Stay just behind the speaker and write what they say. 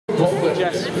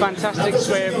Jess, fantastic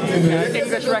swim,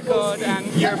 English record and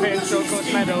European short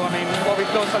course medal. I mean, what were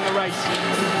your thoughts on the race?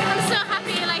 I'm so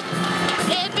happy. Like,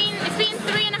 it's been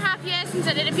 3.5 years since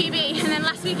I did a PB, and then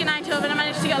last week in Eindhoven I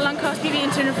managed to get a long course PB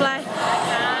in 200 fly,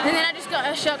 and then I just got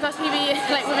a short course PB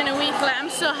like within a week. Like,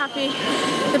 I'm so happy.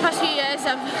 The past few years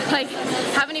I've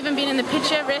haven't even been in the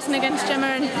picture racing against Gemma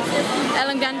and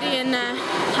Ellen Gandhi, and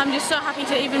I'm just so happy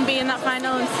to even be in that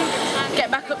final and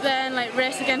get back up there and like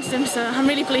race against him. So I'm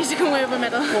really pleased to come away with a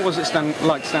medal. What was it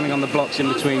like standing on the blocks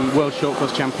in between world short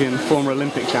course champion, former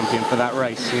Olympic champion for that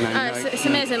race? You know, it's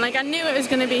amazing. Like, I knew it was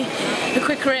going to be a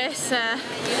quick race.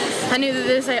 I knew that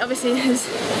there's obviously there's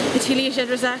Italia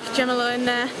Jedrzak, Gemma Lowe in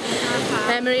there,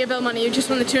 Maria Belmonte, who just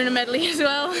won the 200 medley as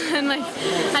well, and like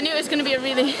I knew it was going to be a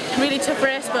really tough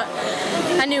race, but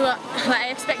I knew I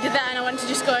expected that, and I wanted to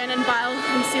just go in and battle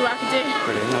and see what I could do.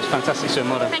 Brilliant, that was fantastic, so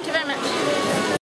well done. Thank you very much.